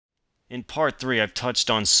In part 3, I've touched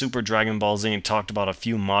on Super Dragon Ball Z and talked about a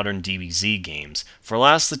few modern DBZ games. For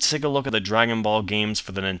last, let's take a look at the Dragon Ball games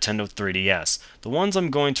for the Nintendo 3DS. The ones I'm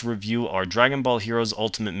going to review are Dragon Ball Heroes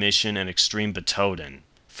Ultimate Mission and Extreme Butoden.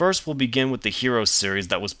 First, we'll begin with the Heroes series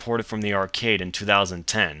that was ported from the arcade in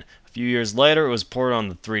 2010. A few years later, it was ported on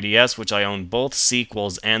the 3DS, which I own both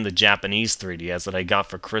sequels and the Japanese 3DS that I got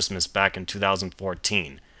for Christmas back in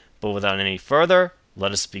 2014. But without any further,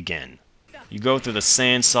 let us begin. You go through the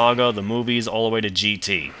Saiyan Saga, the movies, all the way to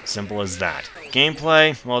GT. Simple as that.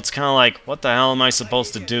 Gameplay? Well, it's kinda like, what the hell am I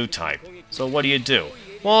supposed to do type. So what do?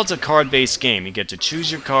 Well, it's a card-based game. You get to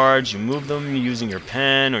choose your cards, you move them using your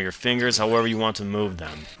pen or your fingers, however you want to move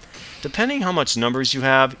them. Depending how much numbers you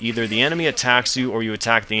have, either the enemy attacks you or you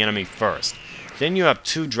attack the enemy first. Then you have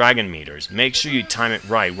 2 dragon meters. Make sure you time it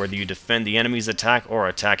right, whether you defend the enemy's attack or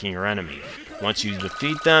attacking your enemy. Once you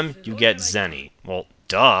defeat them, you get Zenny. Well,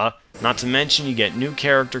 duh! Not to mention you get new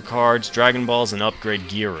character cards, Dragon Balls, and upgrade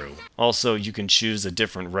Giru. Also, you can choose a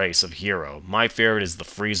different race of hero. My favorite is the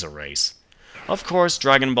Frieza race. Of course,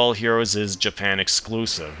 Dragon Ball Heroes is Japan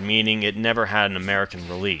exclusive, meaning it never had an American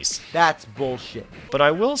release. That's bullshit. But I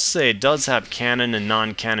will say it does have canon and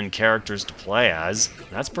non-canon characters to play as.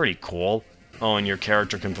 That's pretty cool. Oh, and your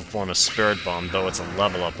character can perform a Spirit Bomb, though it's a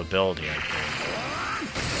level-up ability, I think.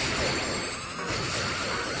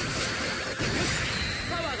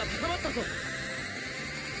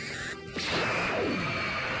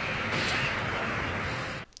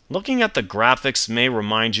 Looking at the graphics may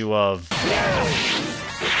remind you of...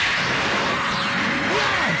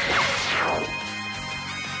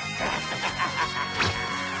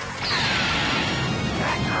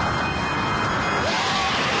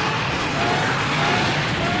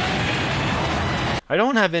 I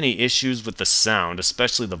don't have any issues with the sound,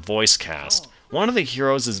 especially the voice cast. One of the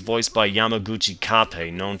heroes is voiced by Yamaguchi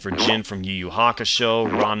Kappei, known for Jin from Yu Yu Hakusho,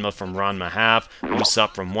 Ranma from Ranma Half,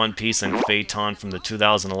 Usopp from One Piece, and Phaeton from the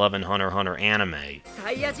 2011 Hunter x Hunter anime.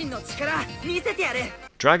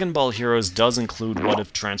 Dragon Ball Heroes does include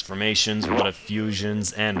what-if transformations, what-if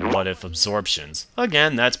fusions, and what-if absorptions.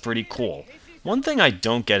 Again, that's pretty cool. One thing I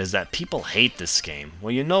don't get is that people hate this game.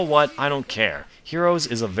 Well, you know what? I don't care. Heroes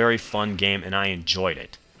is a very fun game and I enjoyed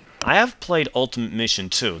it. I have played Ultimate Mission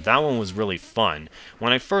too. That one was really fun.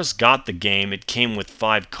 When I first got the game, it came with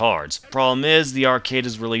 5 cards. Problem is, the arcade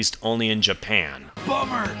is released only in Japan.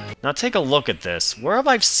 Bummer! Now take a look at this. Where have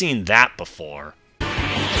I seen that before?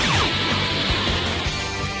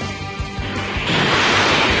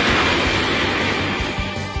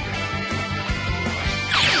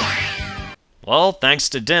 Well, thanks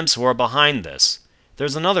to Dimps who are behind this.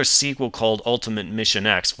 There's another sequel called Ultimate Mission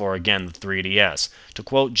X for, again, the 3DS. To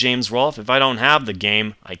quote James Rolfe, if I don't have the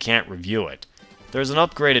game, I can't review it. There's an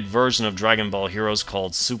upgraded version of Dragon Ball Heroes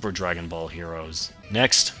called Super Dragon Ball Heroes.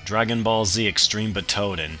 Next, Dragon Ball Z Extreme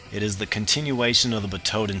Butoden. It is the continuation of the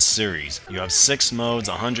Butoden series. You have 6 modes,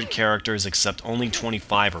 100 characters, except only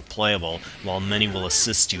 25 are playable, while many will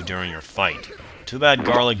assist you during your fight. Too bad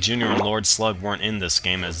Garlic Jr. and Lord Slug weren't in this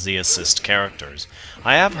game as Z-assist characters.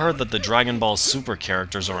 I have heard that the Dragon Ball Super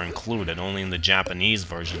characters are included, only in the Japanese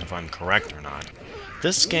version if I'm correct or not.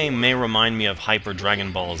 This game may remind me of Hyper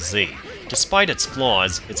Dragon Ball Z. Despite its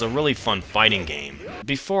flaws, it's a really fun fighting game.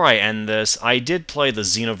 Before I end this, I did play the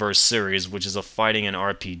Xenoverse series, which is a fighting and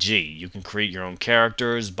RPG. You can create your own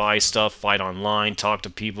characters, buy stuff, fight online, talk to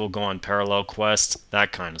people, go on parallel quests,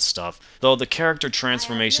 that kind of stuff. Though the character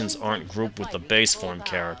transformations aren't grouped with the base form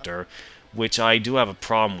character, which I do have a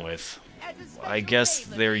problem with. I guess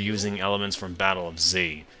they're using elements from Battle of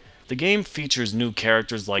Z. The game features new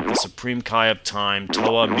characters like the Supreme Kai of Time,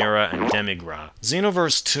 Toa, Mira, and Demigra.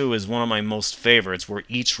 Xenoverse 2 is one of my most favorites, where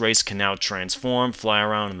each race can now transform, fly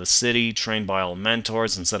around in the city, trained by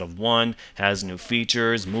Elementors instead of one, has new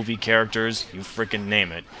features, movie characters, you frickin'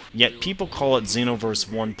 name it. Yet people call it Xenoverse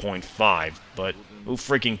 1.5, but who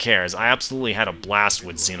freaking cares? I absolutely had a blast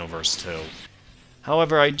with Xenoverse 2.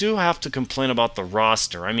 However, I do have to complain about the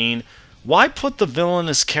roster. I mean, why put the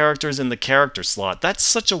villainous characters in the character slot? That's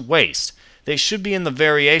such a waste. They should be in the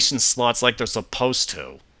variation slots like they're supposed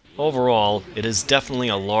to. Overall, it is definitely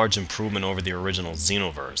a large improvement over the original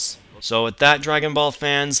Xenoverse. So with that, Dragon Ball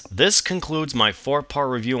fans, this concludes my 4-part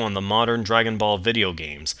review on the modern Dragon Ball video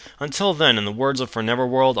games. Until then, in the words of Forever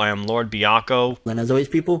World, I am Lord Byakko. And as always,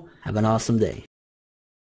 people, have an awesome day.